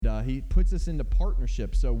he puts us into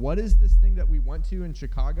partnership. So what is this thing that we went to in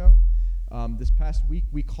Chicago this past week?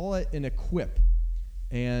 We call it an Equip.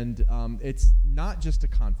 And it's not just a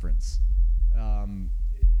conference. How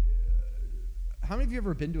many of you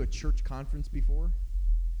ever been to a church conference before?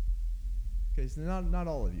 Okay, so not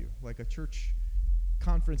all of you. Like a church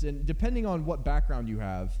conference, and depending on what background you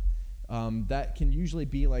have, that can usually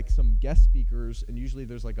be like some guest speakers, and usually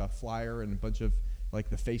there's like a flyer and a bunch of like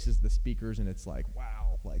the faces of the speakers, and it's like,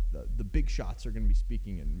 wow, like the big shots are going to be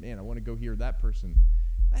speaking, and man, I want to go hear that person.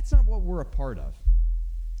 That's not what we're a part of.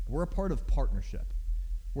 We're a part of partnership.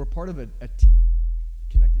 We're a part of a team,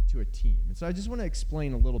 connected to a team. And so I just want to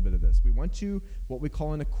explain a little bit of this. We went to what we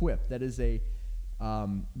call an Equip. That is a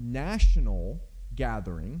national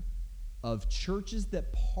gathering of churches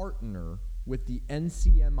that partner with the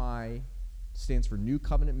NCMI, stands for New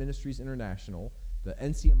Covenant Ministries International, the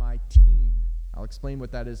NCMI team. I'll explain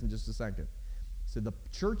what that is in just a second. So the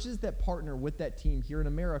churches that partner with that team here in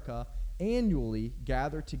America annually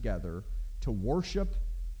gather together to worship,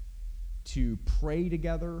 to pray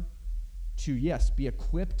together, to, yes, be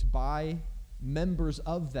equipped by members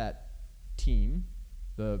of that team,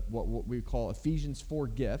 what we call Ephesians 4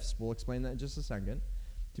 gifts. We'll explain that in just a second.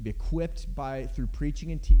 To be equipped through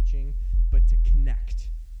preaching and teaching, but to connect.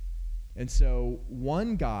 And so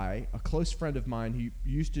one guy, a close friend of mine who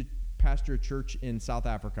used to pastor a church in South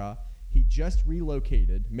Africa, he just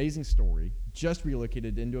relocated, amazing story, just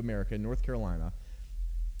relocated into America, North Carolina,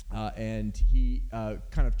 and he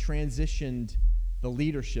kind of transitioned the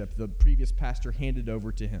leadership the previous pastor handed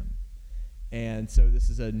over to him. And so this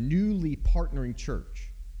is a newly partnering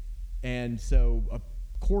church. And so a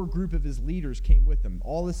core group of his leaders came with him.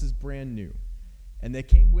 All this is brand new. And they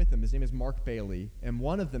came with him. His name is Mark Bailey. And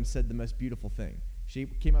one of them said the most beautiful thing. She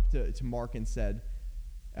came up to Mark and said,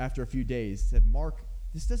 after a few days, said, "Mark,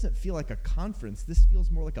 this doesn't feel like a conference. This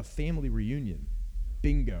feels more like a family reunion."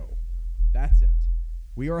 Bingo. That's it.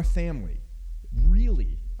 We are a family.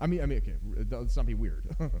 Really. I mean, okay, let's not be weird.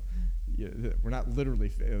 Yeah, we're not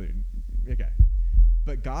literally, okay.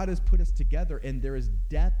 But God has put us together, and there is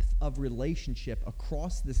depth of relationship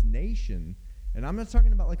across this nation. And I'm not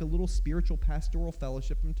talking about like a little spiritual pastoral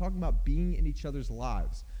fellowship. I'm talking about being in each other's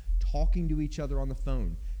lives, talking to each other on the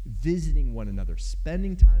phone, visiting one another,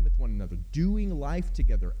 spending time with one another, doing life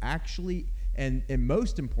together, actually, and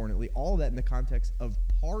most importantly, all of that in the context of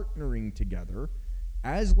partnering together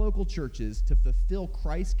as local churches to fulfill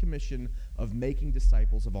Christ's commission of making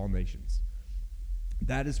disciples of all nations.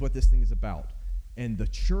 That is what this thing is about. And the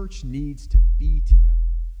church needs to be together.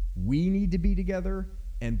 We need to be together,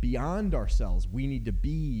 and beyond ourselves, we need to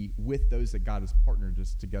be with those that God has partnered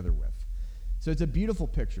us together with. So it's a beautiful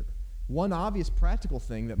picture. One obvious practical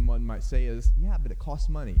thing that one might say is, yeah, but it costs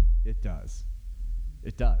money. It does.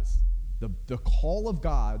 It does. The call of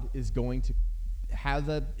God is going to have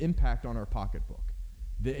an impact on our pocketbook.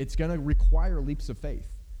 It's going to require leaps of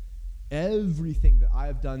faith. Everything that I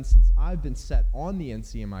have done since I've been set on the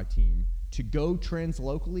NCMI team to go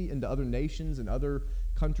translocally into other nations and other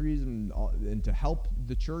countries and to help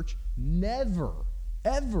the church, never,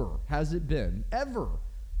 ever has it been, ever,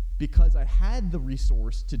 because I had the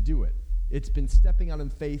resource to do it. It's been stepping out in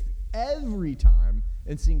faith every time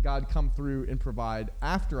and seeing God come through and provide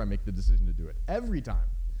after I make the decision to do it. Every time.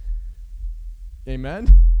 Amen?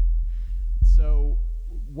 So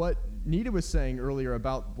what Nita was saying earlier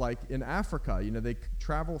about, like, in Africa, they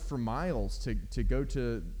travel for miles to go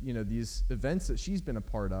to, these events that she's been a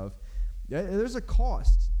part of. There's a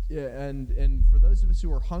cost. And for those of us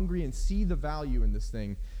who are hungry and see the value in this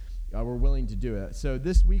thing, we're willing to do it. So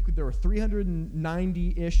this week there were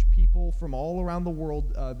 390-ish people from all around the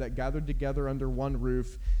world that gathered together under one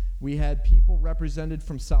roof. We had people represented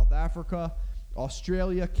from South Africa,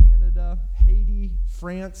 Australia, Canada, Haiti,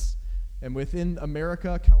 France, and within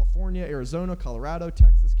America, California, Arizona, Colorado,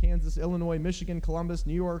 Texas, Kansas, Illinois, Michigan, Columbus,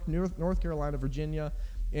 New York, North Carolina, Virginia,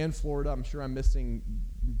 and Florida. I'm sure I'm missing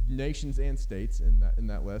nations and states in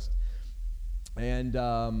that list. And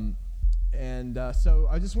so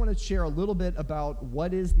I just want to share a little bit about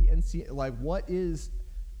what is the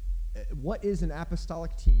what is an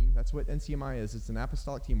apostolic team. That's what NCMI is. It's an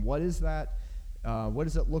apostolic team. What is that? What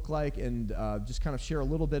does it look like? And just kind of share a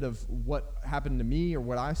little bit of what happened to me or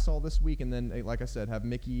what I saw this week. And then, like I said, have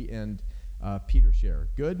Mickey and Peter share.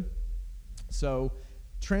 Good? So,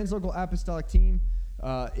 Translocal Apostolic Team.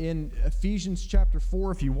 In Ephesians chapter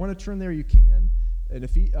 4, if you want to turn there, you can. And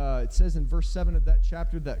it says in verse 7 of that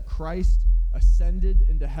chapter that Christ ascended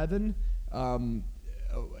into heaven,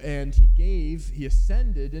 and he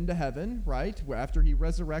ascended into heaven, right? After he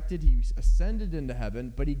resurrected, he ascended into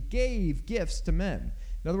heaven, but he gave gifts to men.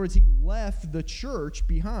 In other words, he left the church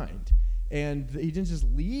behind. And he didn't just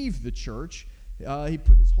leave the church. He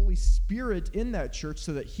put his Holy Spirit in that church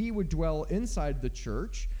so that he would dwell inside the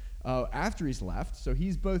church after he's left. So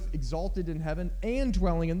he's both exalted in heaven and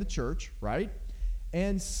dwelling in the church, right?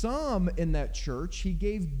 And some in that church he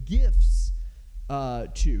gave gifts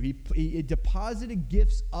to. He deposited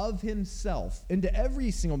gifts of himself into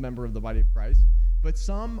every single member of the body of Christ. But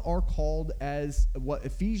some are called as what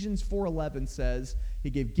Ephesians 4:11 says.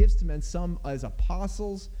 He gave gifts to men, some as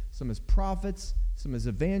apostles, some as prophets, some as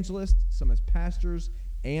evangelists, some as pastors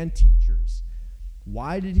and teachers.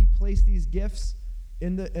 Why did he place these gifts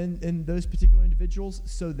in those particular individuals?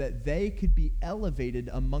 So that they could be elevated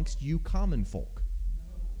amongst you common folk.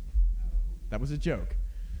 That was a joke.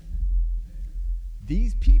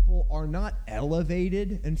 These people are not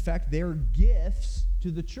elevated. In fact, they're gifts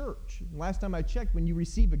to the church. Last time I checked, when you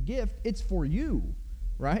receive a gift, it's for you,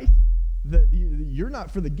 right? You're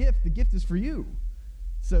not for the gift is for you.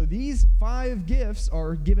 So these 5 gifts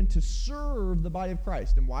are given to serve the body of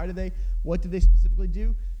Christ. And what did they specifically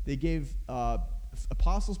do? They gave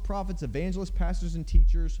apostles, prophets, evangelists, pastors, and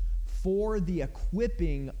teachers for the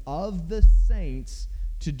equipping of the saints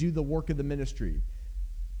to do the work of the ministry.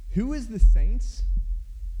 Who is the saints?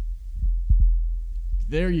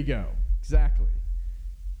 There you go. Exactly.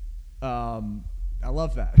 I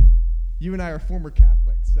love that. You and I are former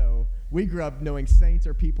Catholics, so we grew up knowing saints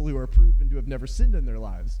are people who are proven to have never sinned in their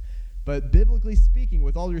lives. But biblically speaking,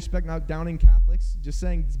 with all due respect, not downing Catholics, just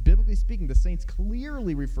saying, biblically speaking, the saints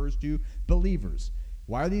clearly refers to believers.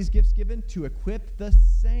 Why are these gifts given? To equip the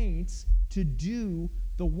saints to do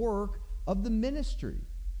the work of the ministry.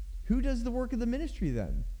 Who does the work of the ministry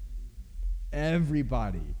then?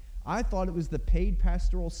 Everybody. I thought it was the paid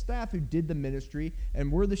pastoral staff who did the ministry,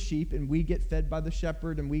 and we're the sheep, and we get fed by the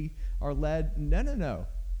shepherd, and we are led. No.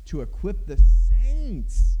 To equip the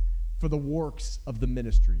saints for the works of the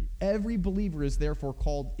ministry. Every believer is therefore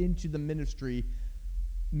called into the ministry,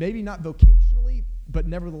 maybe not vocationally, but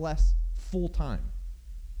nevertheless full-time,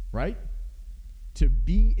 right? To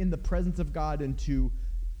be in the presence of God and to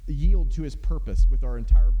yield to his purpose with our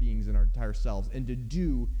entire beings and our entire selves, and to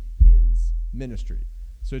do his ministry.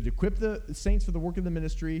 So to equip the saints for the work of the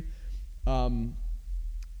ministry, what's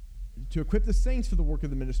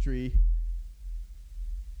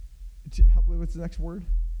the next word?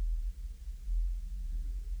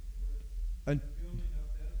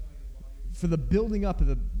 For the building up of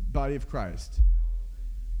the body of Christ.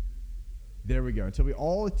 There we go. Until we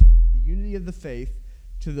all attain to the unity of the faith,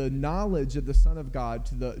 to the knowledge of the Son of God,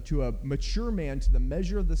 to a mature man, to the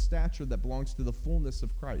measure of the stature that belongs to the fullness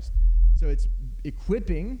of Christ. So it's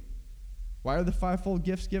equipping. Why are the 5-fold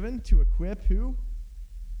gifts given? To equip who?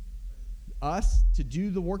 Us to do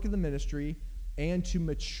the work of the ministry and to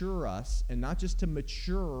mature us, and not just to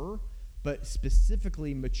mature, but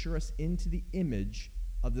specifically mature us into the image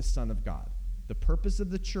of the Son of God. The purpose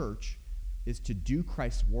of the church is to do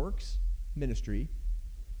Christ's works, ministry,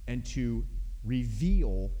 and to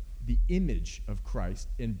reveal the image of Christ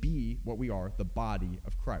and be what we are, the body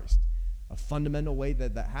of Christ. A fundamental way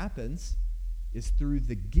that happens is through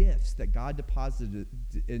the gifts that God deposits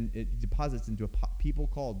into people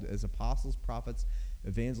called as apostles, prophets,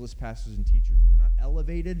 evangelists, pastors, and teachers. They're not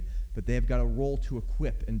elevated, but they have got a role to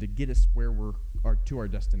equip and to get us where to our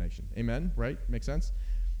destination. Amen? Right? Make sense?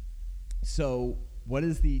 So what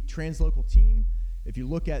is the translocal team? If you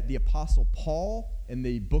look at the Apostle Paul in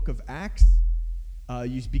the book of Acts,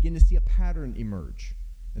 you begin to see a pattern emerge.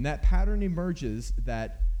 And that pattern emerges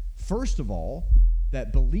that, first of all,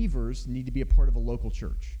 that believers need to be a part of a local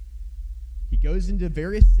church. He goes into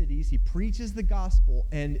various cities, he preaches the gospel,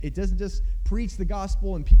 and it doesn't just preach the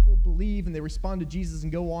gospel and people believe and they respond to Jesus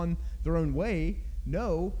and go on their own way.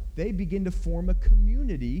 No, they begin to form a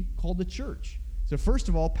community called the church. So first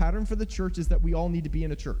of all, pattern for the church is that we all need to be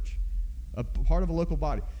in a church, a part of a local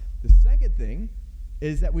body. The second thing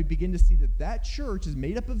is that we begin to see that church is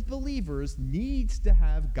made up of believers, needs to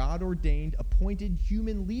have God-ordained, appointed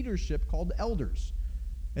human leadership called elders.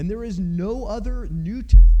 And there is no other New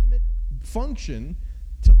Testament function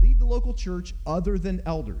to lead the local church other than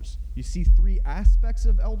elders. You see 3 aspects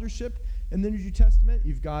of eldership in the New Testament.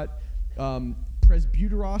 You've got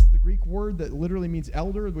presbyteros, the Greek word that literally means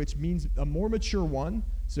elder, which means a more mature one.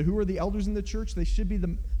 So who are the elders in the church? They should be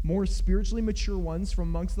the more spiritually mature ones from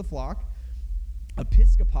amongst the flock.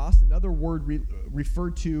 Episkopos, another word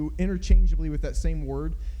referred to interchangeably with that same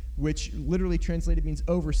word, which literally translated means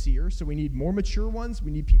overseer. So we need more mature ones.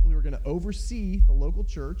 We need people who are going to oversee the local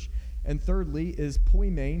church. And thirdly is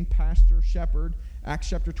poimen, pastor, shepherd. Acts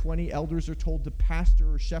chapter 20, elders are told to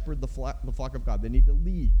pastor or shepherd the flock of God. They need to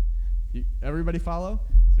lead. Everybody follow?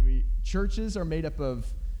 So churches are made up of,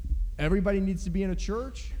 everybody needs to be in a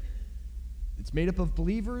church. It's made up of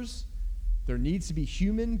believers. There needs to be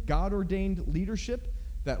human, God-ordained leadership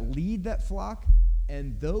that lead that flock.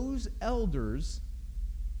 And those elders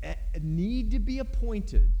need to be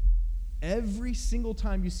appointed. Every single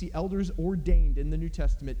time you see elders ordained in the New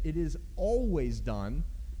Testament, it is always done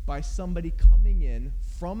by somebody coming in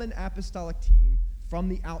from an apostolic team from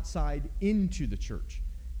the outside into the church.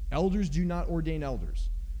 Elders do not ordain elders.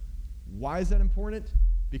 Why is that important?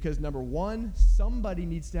 Because number one, somebody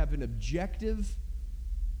needs to have an objective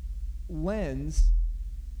lens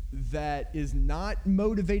that is not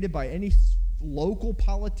motivated by any local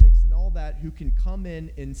politics and all that, who can come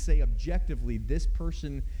in and say objectively, this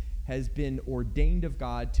person has been ordained of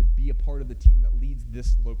God to be a part of the team that leads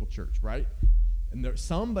this local church, right? And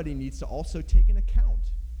somebody needs to also take an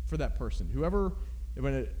account for that person.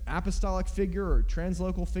 When an apostolic figure or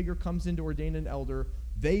translocal figure comes in to ordain an elder,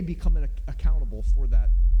 they become accountable for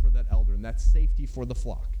that elder, and that's safety for the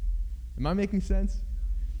flock. Am I making sense?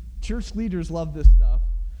 Church leaders love this stuff.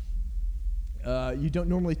 You don't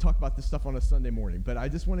normally talk about this stuff on a Sunday morning, but I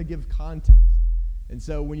just want to give context. And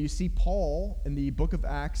so when you see Paul in the book of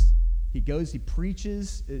Acts, he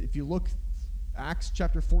preaches. If you look, Acts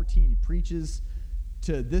chapter 14, he preaches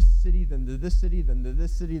to this city, then to this city, then to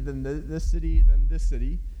this city, then to this city, then this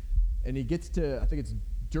city. And he gets to, I think it's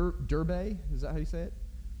Derbe, is that how you say it?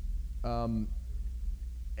 And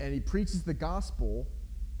he preaches the gospel,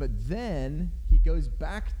 but then he goes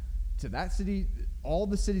back to that city, all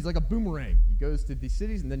the cities, like a boomerang. He goes to these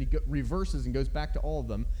cities, and then he reverses and goes back to all of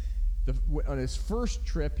them. On his first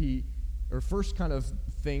trip, he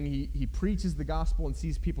preaches the gospel and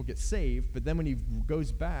sees people get saved, but then when he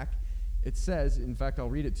goes back, it says, in fact, I'll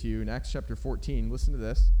read it to you in Acts chapter 14. Listen to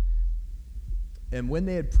this. And when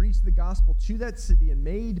they had preached the gospel to that city and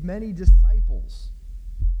made many disciples,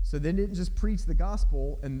 so they didn't just preach the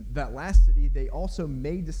gospel in that last city, they also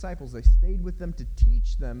made disciples. They stayed with them to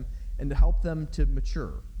teach them and to help them to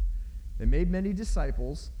mature. They made many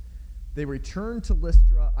disciples. They returned to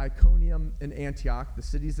Lystra, Iconium, and Antioch, the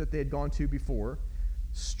cities that they had gone to before,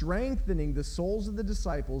 strengthening the souls of the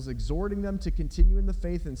disciples, exhorting them to continue in the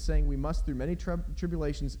faith, and saying, we must through many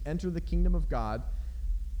tribulations enter the kingdom of God.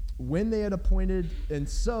 When they had appointed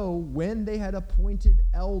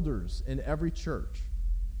elders in every church.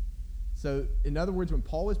 So, in other words, when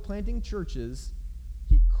Paul was planting churches,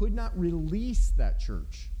 he could not release that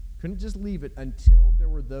church. Couldn't just leave it until there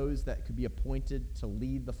were those that could be appointed to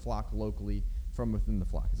lead the flock locally from within the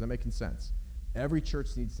flock. Is that making sense? Every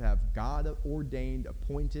church needs to have God-ordained,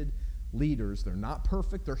 appointed leaders. They're not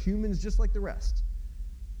perfect. They're humans just like the rest.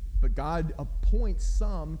 But God appoints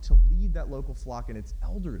some to lead that local flock, and it's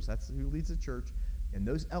elders. That's who leads the church. And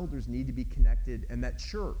those elders need to be connected, and that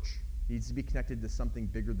church needs to be connected to something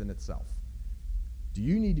bigger than itself. Do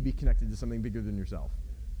you need to be connected to something bigger than yourself?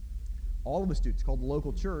 All of us do. It's called the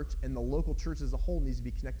local church, and the local church as a whole needs to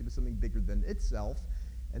be connected to something bigger than itself,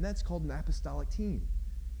 and that's called an apostolic team.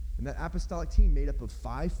 And that apostolic team made up of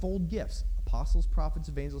fivefold gifts: apostles, prophets,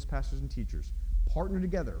 evangelists, pastors, and teachers. Partner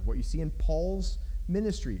together. What you see in Paul's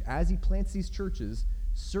ministry, as he plants these churches,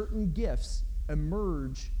 certain gifts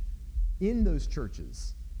emerge in those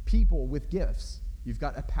churches. People with gifts. You've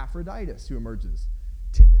got Epaphroditus who emerges.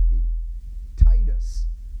 Timothy, Titus,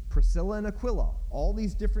 Priscilla and Aquila. All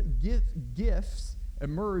these different gifts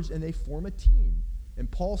emerge and they form a team.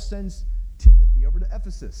 And Paul sends Timothy over to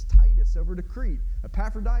Ephesus, Titus over to Crete,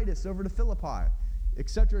 Epaphroditus over to Philippi,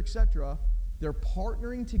 etc., etc. They're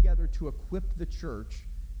partnering together to equip the church,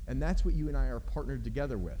 and that's what you and I are partnered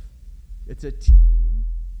together with. It's a team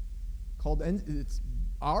called,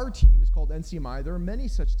 our team is called NCMI. There are many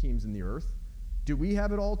such teams in the earth. Do we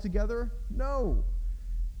have it all together? No.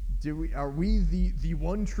 Are we the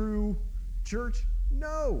one true church?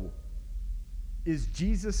 No. Is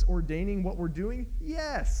Jesus ordaining what we're doing?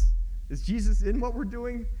 Yes. Is Jesus in what we're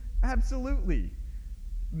doing? Absolutely.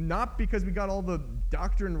 Not because we got all the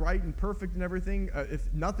doctrine right and perfect and everything,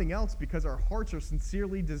 if nothing else, because our hearts are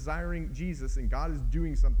sincerely desiring Jesus and God is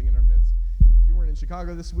doing something in our midst. If you weren't in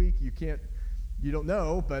Chicago this week, you don't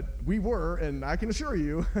know, but we were, and I can assure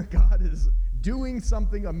you, God is doing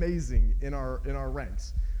something amazing in our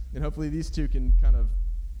ranks. And hopefully these two can kind of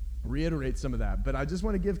reiterate some of that. But I just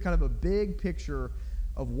want to give kind of a big picture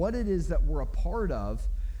of what it is that we're a part of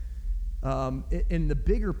in the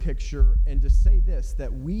bigger picture, and to say this,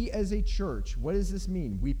 that we as a church, what does this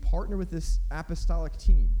mean? We partner with this apostolic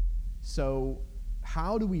team. So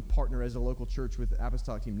how do we partner as a local church with the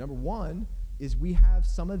apostolic team? Number one is we have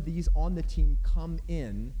some of these on the team come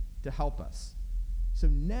in to help us. So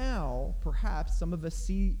now, perhaps some of us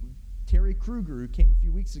Terry Kruger, who came a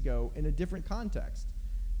few weeks ago in a different context.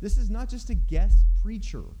 This is not just a guest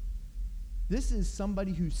preacher. This is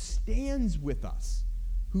somebody who stands with us,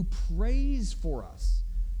 who prays for us,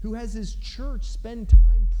 who has his church spend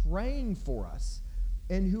time praying for us,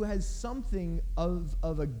 and who has something of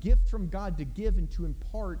a gift from God to give and to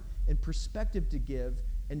impart and perspective to give,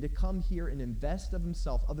 and to come here and invest of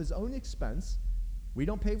himself, of his own expense. We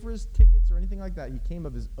don't pay for his tickets or anything like that. He came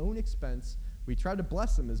of his own expense. We tried to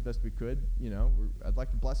bless him as best we could. I'd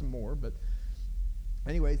like to bless him more, but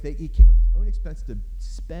anyways, he came of his own expense to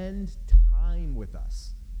spend time with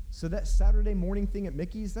us. So that Saturday morning thing at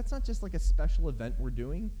Mickey's, that's not just like a special event we're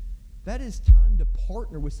doing. That is time to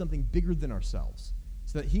partner with something bigger than ourselves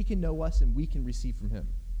so that he can know us and we can receive from him.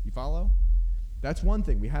 You follow? That's one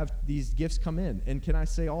thing. We have these gifts come in. And can I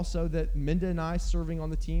say also that Minda and I serving on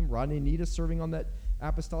the team, Rodney and Nita serving on that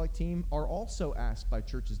apostolic team, are also asked by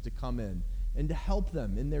churches to come in and to help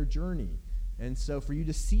them in their journey. And so for you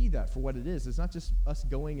to see that for what it is, it's not just us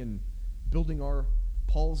going and building our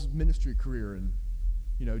Paul's ministry career and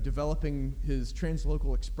developing his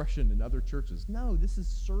translocal expression in other churches. No, this is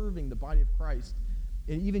serving the body of Christ.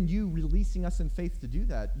 And even you releasing us in faith to do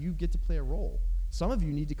that, you get to play a role. Some of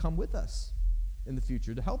you need to come with us in the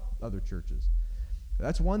future to help other churches.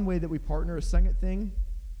 That's one way that we partner. A second thing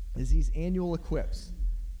is these annual equips.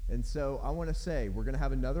 And so I want to say we're going to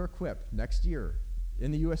have another equip next year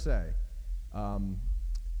in the USA,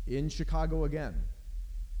 in Chicago again.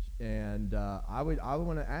 And I would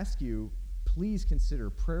want to ask you, please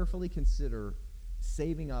prayerfully consider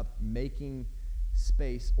saving up, making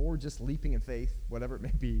space, or just leaping in faith, whatever it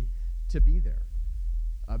may be, to be there,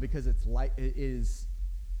 because it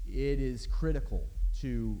is critical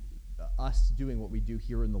to us doing what we do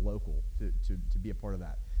here in the local to be a part of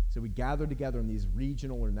that. So we gather together in these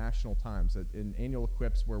regional or national times, in annual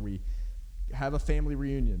equips where we have a family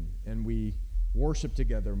reunion and we worship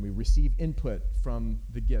together and we receive input from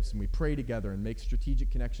the gifts and we pray together and make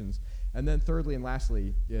strategic connections. And then thirdly and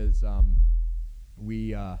lastly is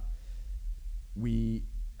we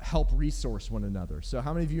help resource one another. So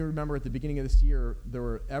how many of you remember at the beginning of this year,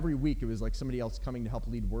 every week it was like somebody else coming to help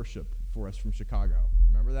lead worship for us from Chicago?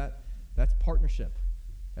 Remember that? That's partnership.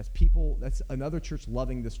 That's another church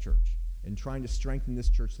loving this church and trying to strengthen this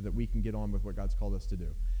church so that we can get on with what God's called us to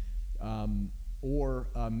do. Or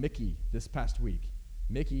Mickey this past week.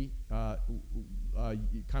 Mickey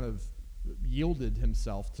kind of yielded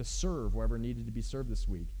himself to serve wherever needed to be served this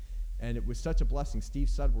week. And it was such a blessing. Steve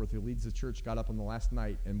Sudworth, who leads the church, got up on the last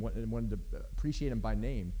night and wanted to appreciate him by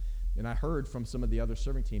name. And I heard from some of the other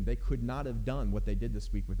serving team, they could not have done what they did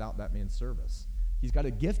this week without that man's service. He's got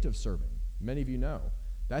a gift of serving. Many of you know.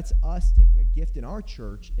 That's us taking a gift in our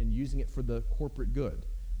church and using it for the corporate good.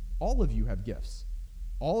 All of you have gifts.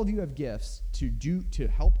 All of you have gifts to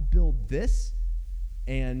help build this,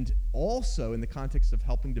 and also in the context of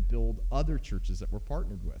helping to build other churches that we're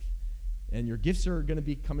partnered with. And your gifts are going to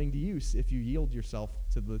be coming to use if you yield yourself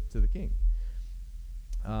to the King.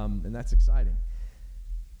 And that's exciting.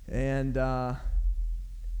 And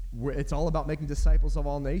it's all about making disciples of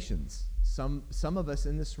all nations. Some of us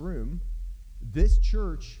in this room, this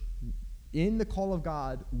church, in the call of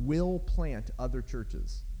God, will plant other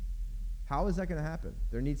churches. How is that going to happen?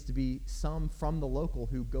 There needs to be some from the local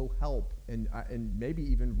who go help and maybe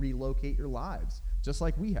even relocate your lives, just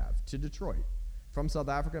like we have, to Detroit, from South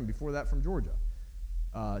Africa, and before that from Georgia,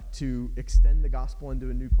 to extend the gospel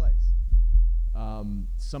into a new place.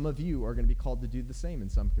 Some of you are going to be called to do the same in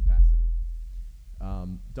some capacity.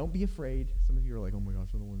 Don't be afraid. Some of you are like, oh my gosh,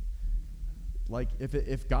 I don't want. Like,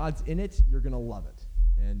 if God's in it, you're going to love it,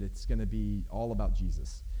 and it's going to be all about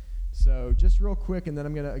Jesus. So just real quick, and then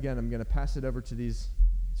I'm going to pass it over to these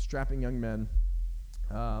strapping young men.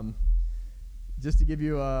 Just to give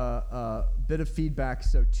you a bit of feedback.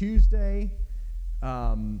 So Tuesday,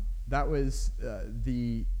 that was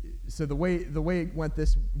the way it went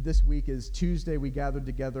this week is Tuesday we gathered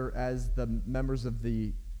together as the members of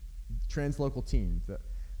the translocal team.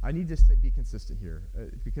 I need to be consistent here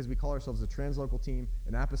because we call ourselves a translocal team,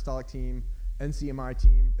 an apostolic team, NCMI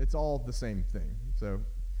team. It's all the same thing. So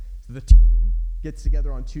the team gets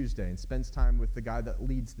together on Tuesday and spends time with the guy that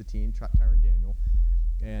leads the team, Tyron Daniel.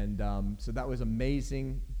 And so that was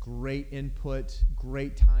amazing, great input,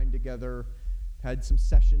 great time together. Had some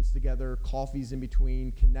sessions together, coffees in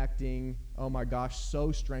between, connecting. Oh my gosh,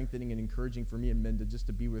 so strengthening and encouraging for me and Minda just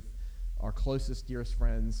to be with our closest, dearest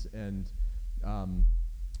friends and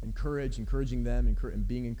encouraging them and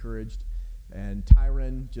being encouraged. And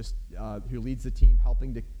Tyron, just who leads the team,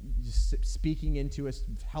 helping to just speaking into us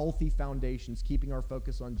healthy foundations, keeping our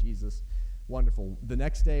focus on Jesus, wonderful. The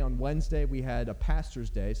next day, on Wednesday, we had a pastor's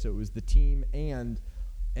day, so it was the team and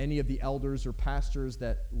any of the elders or pastors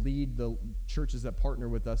that lead the churches that partner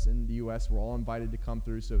with us in the U.S. were all invited to come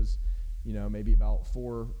through, so it was, maybe about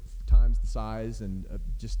 4 times the size and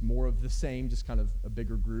just more of the same, just kind of a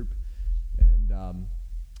bigger group, and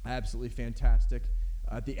absolutely fantastic.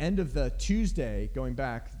 At the end of the Tuesday, going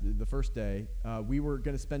back, the first day, we were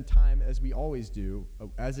going to spend time, as we always do,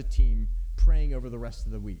 as a team, praying over the rest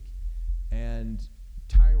of the week. And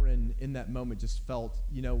Tyron, in that moment, just felt,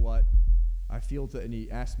 you know what, I feel and he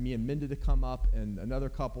asked me and Minda to come up, and another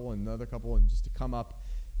couple, and just to come up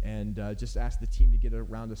and just ask the team to get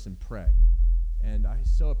around us and pray. And I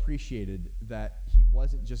so appreciated that he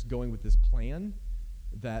wasn't just going with this plan,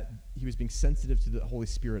 that he was being sensitive to the Holy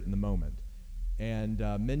Spirit in the moment. And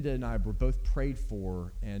Minda and I were both prayed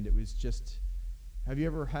for, and it was just, have you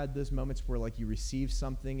ever had those moments where like you receive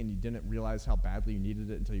something and you didn't realize how badly you needed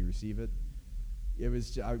it until you receive it? It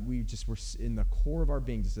was, we just were in the core of our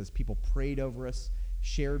being, just as people prayed over us,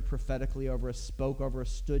 shared prophetically over us, spoke over us,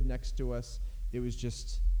 stood next to us. It was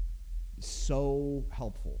just so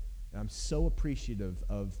helpful. And I'm so appreciative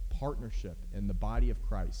of partnership in the body of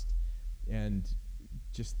Christ and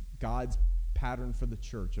just God's pattern for the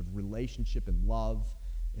church of relationship and love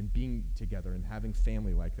and being together and having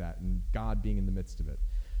family like that and God being in the midst of it.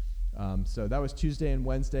 So that was Tuesday and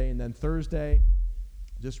Wednesday. And then Thursday,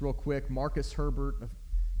 just real quick, Marcus Herbert,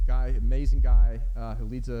 amazing guy who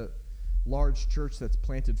leads a large church that's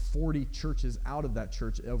planted 40 churches out of that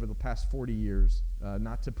church over the past 40 years.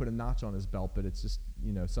 Not to put a notch on his belt, but it's just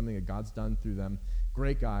something that God's done through them.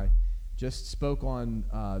 Great guy. Just spoke on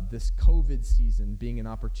this COVID season being an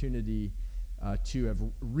opportunity to have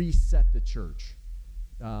reset the church.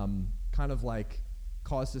 Kind of like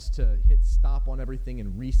caused us to hit stop on everything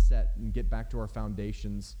and reset and get back to our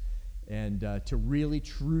foundations. And to really,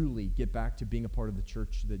 truly get back to being a part of the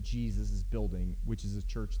church that Jesus is building, which is a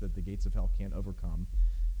church that the gates of hell can't overcome,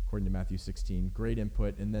 according to Matthew 16. Great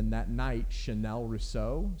input. And then that night, Chanel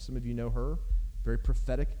Rousseau, some of you know her, very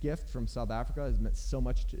prophetic gift from South Africa, has meant so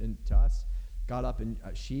much to us, got up and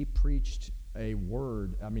she preached a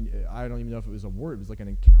word. I mean, I don't even know if it was a word. It was like an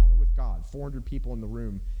encounter with God, 400 people in the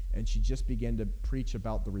room, and she just began to preach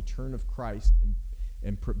about the return of Christ and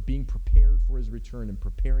being prepared for his return and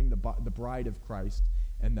preparing the bride of Christ,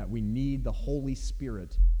 and that we need the Holy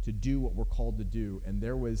Spirit to do what we're called to do. And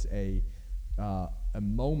there was a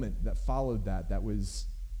moment that followed that was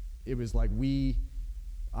like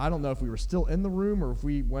I don't know if we were still in the room or if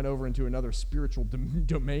we went over into another spiritual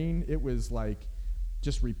domain. It was like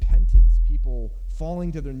just repentance, people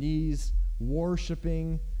falling to their knees,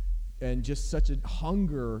 worshiping, and just such a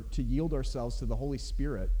hunger to yield ourselves to the Holy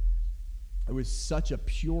Spirit. It was such a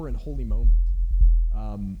pure and holy moment.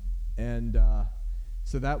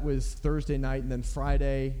 So that was Thursday night. And then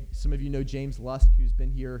Friday, some of you know James Lusk, who's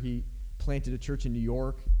been here. He planted a church in New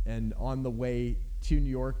York. And on the way to New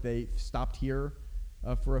York, they stopped here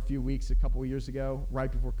for a few weeks a couple of years ago,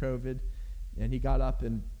 right before COVID. And he got up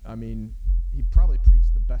and, he probably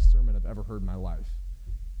preached the best sermon I've ever heard in my life.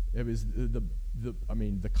 It was the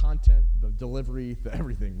content, the delivery,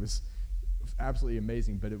 everything was absolutely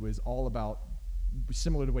amazing, but it was all about,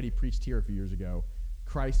 similar to what he preached here a few years ago,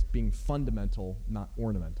 Christ being fundamental, not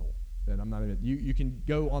ornamental. And I'm not even, you can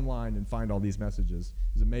go online and find all these messages.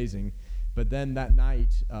 It's amazing. But then that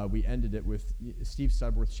night, we ended it with, Steve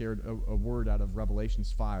Sudworth shared a word out of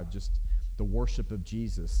Revelations 5, just the worship of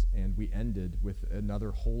Jesus, and we ended with another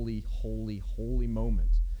holy, holy, holy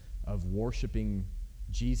moment of worshiping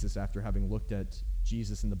Jesus after having looked at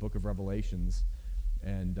Jesus in the book of Revelations.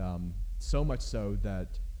 And so much so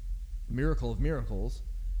that, miracle of miracles,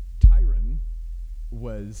 Tyron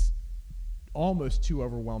was almost too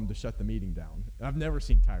overwhelmed to shut the meeting down. I've never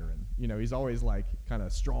seen Tyron. He's always like kind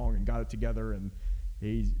of strong and got it together, and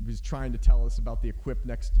he was trying to tell us about the Equip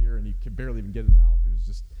next year, and he could barely even get it out. It was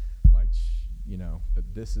just like, but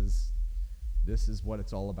this is what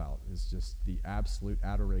it's all about, is just the absolute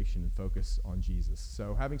adoration and focus on Jesus.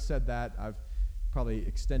 So having said that, I've probably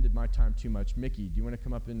extended my time too much. Mickey, do you want to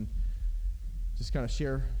come up and just kind of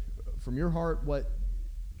share from your heart what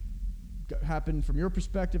happened from your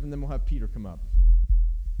perspective, and then we'll have Peter come up.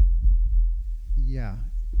 Yeah,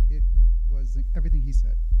 it was everything he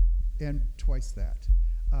said, and twice that.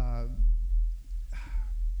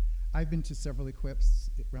 I've been to several Equips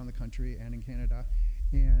around the country and in Canada,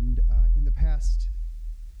 and in the past,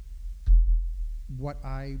 what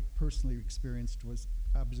I personally experienced was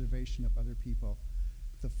observation of other people,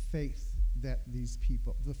 the faith that these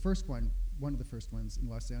people, one of the first ones in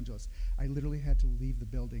Los Angeles, I literally had to leave the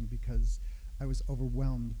building because I was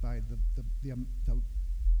overwhelmed by the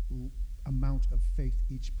amount of faith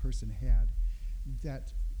each person had,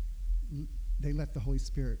 that they let the Holy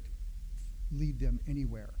Spirit lead them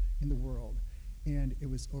anywhere in the world, and it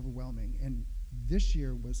was overwhelming. And this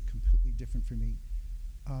year was completely different for me.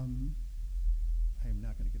 I am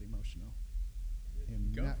not going to get emotional.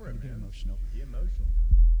 Go for it, man. Emotional. Be emotional.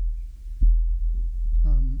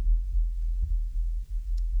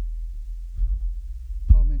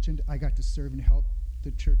 Paul mentioned I got to serve and help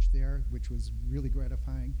the church there, which was really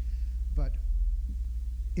gratifying. But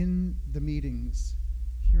in the meetings,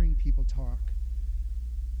 hearing people talk,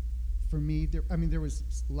 for me, there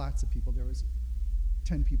was lots of people. There was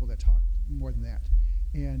 10 people that talked, more than that.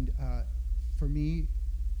 And for me,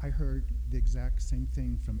 I heard the exact same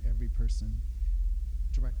thing from every person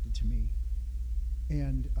directed to me.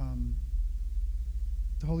 And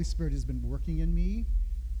the Holy Spirit has been working in me,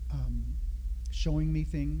 showing me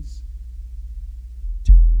things,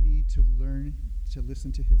 telling me to learn to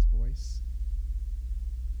listen to his voice,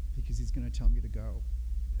 because he's going to tell me to go.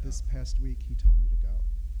 Yeah. This past week, he told me to go,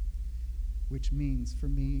 which means for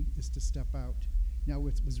me is to step out. Now,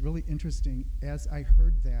 what was really interesting, as I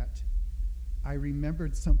heard that, I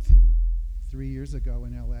remembered something 3 years ago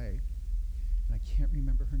in LA, and I can't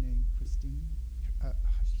remember her name. Christine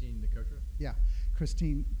Nicotra? Yeah,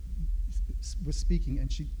 Christine was speaking,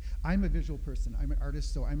 and I'm a visual person. I'm an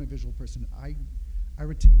artist, so I'm a visual person. I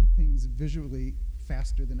retain things visually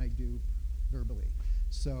faster than I do verbally.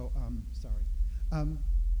 So, sorry.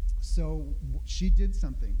 So she did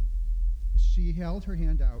something. She held her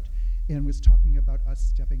hand out and was talking about us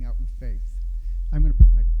stepping out in faith. I'm going to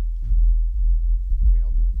put my... Wait,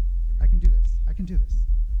 I'll do it. I can do this.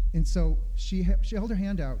 And so she held her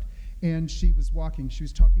hand out, and she was walking. She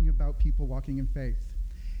was talking about people walking in faith.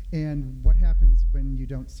 And what happens when you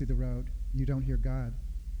don't see the road? You don't hear God.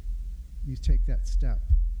 You take that step,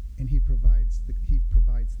 and he provides the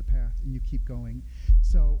path, and you keep going.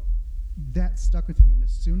 So that stuck with me. And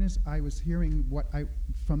as soon as I was hearing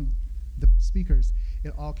from the speakers,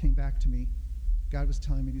 it all came back to me. God was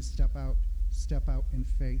telling me to step out in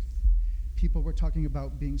faith. People were talking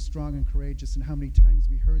about being strong and courageous, and how many times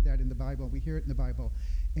we heard that in the Bible. We hear it in the Bible,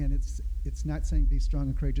 and it's not saying be strong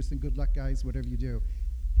and courageous and good luck, guys, whatever you do.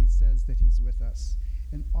 He says that he's with us.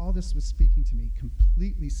 And all this was speaking to me,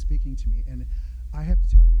 completely speaking to me. And I have to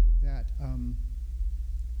tell you that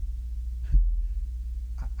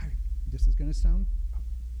this is going to sound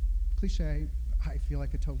cliche. I feel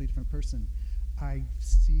like a totally different person. I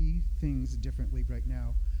see things differently right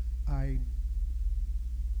now.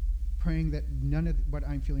 Praying that none of what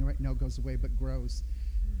I'm feeling right now goes away but grows.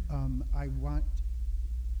 I want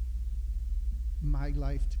my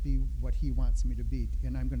life to be what he wants me to be,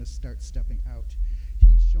 and I'm going to start stepping out.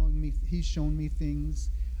 He's shown me things,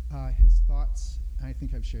 his thoughts. I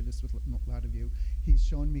think I've shared this with a lot of you. He's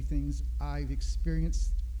shown me things. I've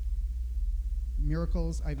experienced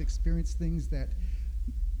miracles. I've experienced things that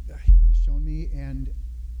he's shown me, and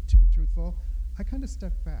to be truthful, I kind of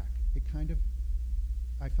stepped back.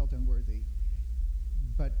 I felt unworthy.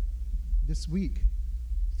 But this week,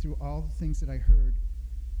 through all the things that I heard,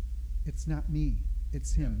 it's not me,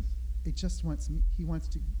 it's him. It just wants me. He wants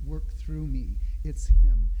to work through me. It's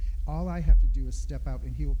him. All I have to do is step out,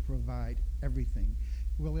 and he will provide everything.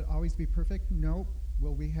 Will it always be perfect? No.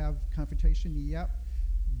 Will we have confrontation? Yep.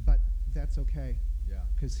 But that's okay. Yeah.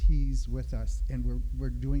 Because he's with us, and we're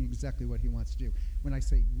doing exactly what he wants to do. When I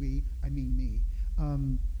say we, I mean me.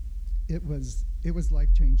 It was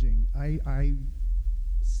life-changing. I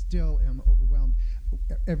still am overwhelmed.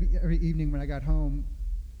 Every evening when I got home,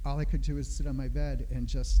 all I could do was sit on my bed and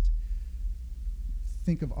just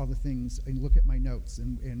think of all the things and look at my notes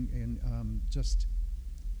and just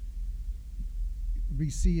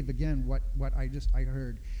receive again what I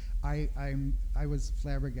heard. I was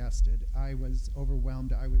flabbergasted. I was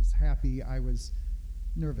overwhelmed. I was happy. I was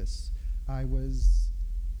nervous. I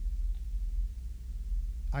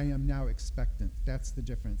am now expectant. That's the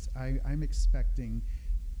difference. I'm expecting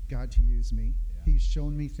God to use me. Yeah. He's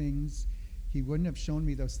shown me things. He wouldn't have shown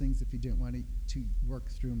me those things if he didn't want to work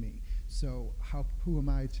through me. So who am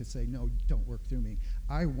I to say, no, don't work through me?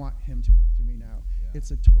 I want him to work through me now. Yeah.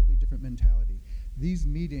 It's a totally different mentality. These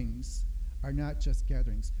meetings are not just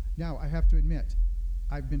gatherings. Now, I have to admit,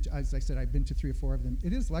 as I said, I've been to 3 or 4 of them.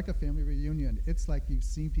 It is like a family reunion. It's like you've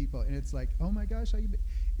seen people, and it's like, oh my gosh,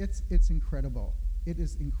 it's incredible. It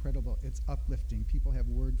is incredible. It's uplifting. People have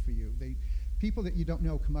word for you. People that you don't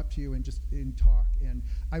know come up to you and just talk. And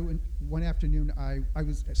one afternoon, I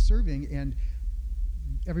was serving, and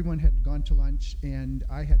everyone had gone to lunch, and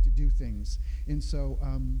I had to do things. And so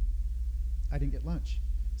I didn't get lunch.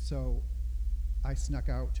 So I snuck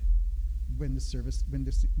out when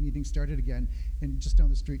the meeting started again, and just down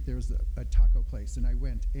the street there was a taco place, and I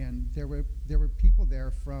went, and there were people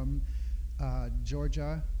there from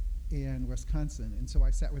Georgia and Wisconsin, and so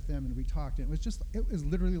I sat with them and we talked, and it was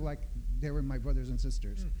literally like they were my brothers and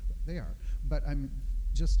sisters. They are, but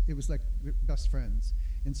it was like best friends,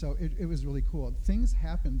 and so it was really cool. Things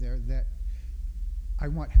happened there that I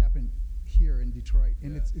want happen here in Detroit,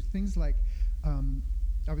 and it's things like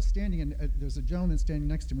I was standing, and there's a gentleman standing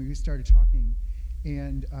next to me. We started talking,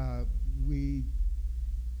 and we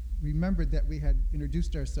remembered that we had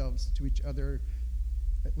introduced ourselves to each other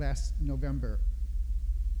last November,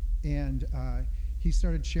 and he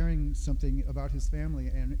started sharing something about his family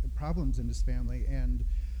and problems in his family, and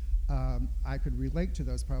I could relate to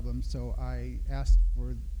those problems, so I asked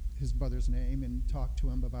for his brother's name and talked to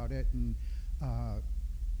him about it, and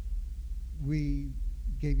we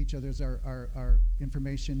gave each other our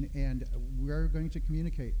information, and we're going to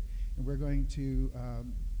communicate, and we're going to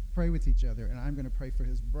pray with each other, and I'm going to pray for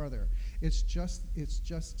his brother. It's just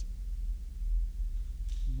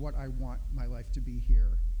what I want my life to be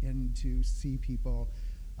here, and to see people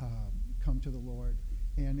come to the Lord.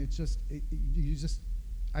 And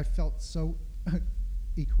I felt so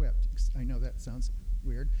equipped. I know that sounds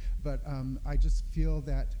weird, but I just feel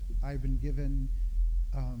that I've been given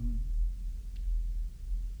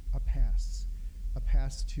a pass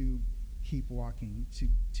to keep walking,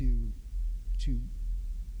 to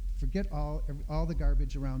forget all the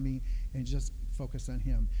garbage around me and just focus on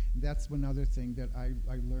him. And that's one other thing that I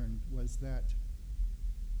learned was that,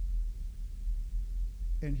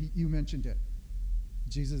 and you mentioned it,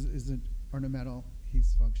 Jesus isn't ornamental,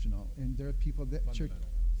 he's functional. And there are people that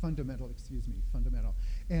fundamental,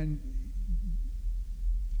 and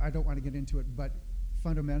I don't want to get into it, but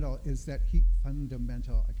fundamental is that I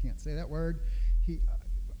can't say that word,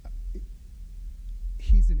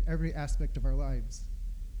 he's in every aspect of our lives.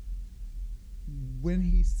 When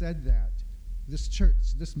he said that,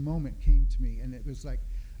 this moment came to me, and it was like,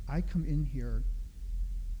 I come in here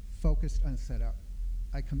focused on setup.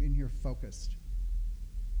 I come in here focused.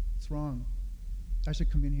 It's wrong. I should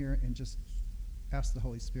come in here and just ask the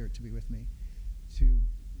Holy Spirit to be with me, to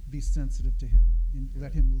be sensitive to him, and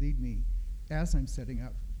let him lead me as I'm setting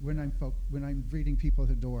up, when I'm greeting people at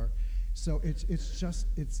the door. So it's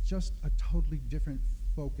just a totally different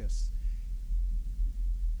focus.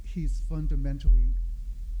 He's fundamentally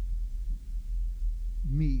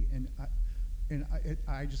me, and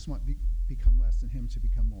I just want to become less and him to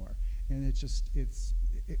become more. And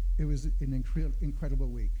it was an incredible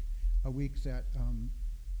week, a week that I'm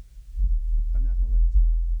not going to let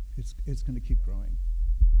it stop. It's going to keep growing.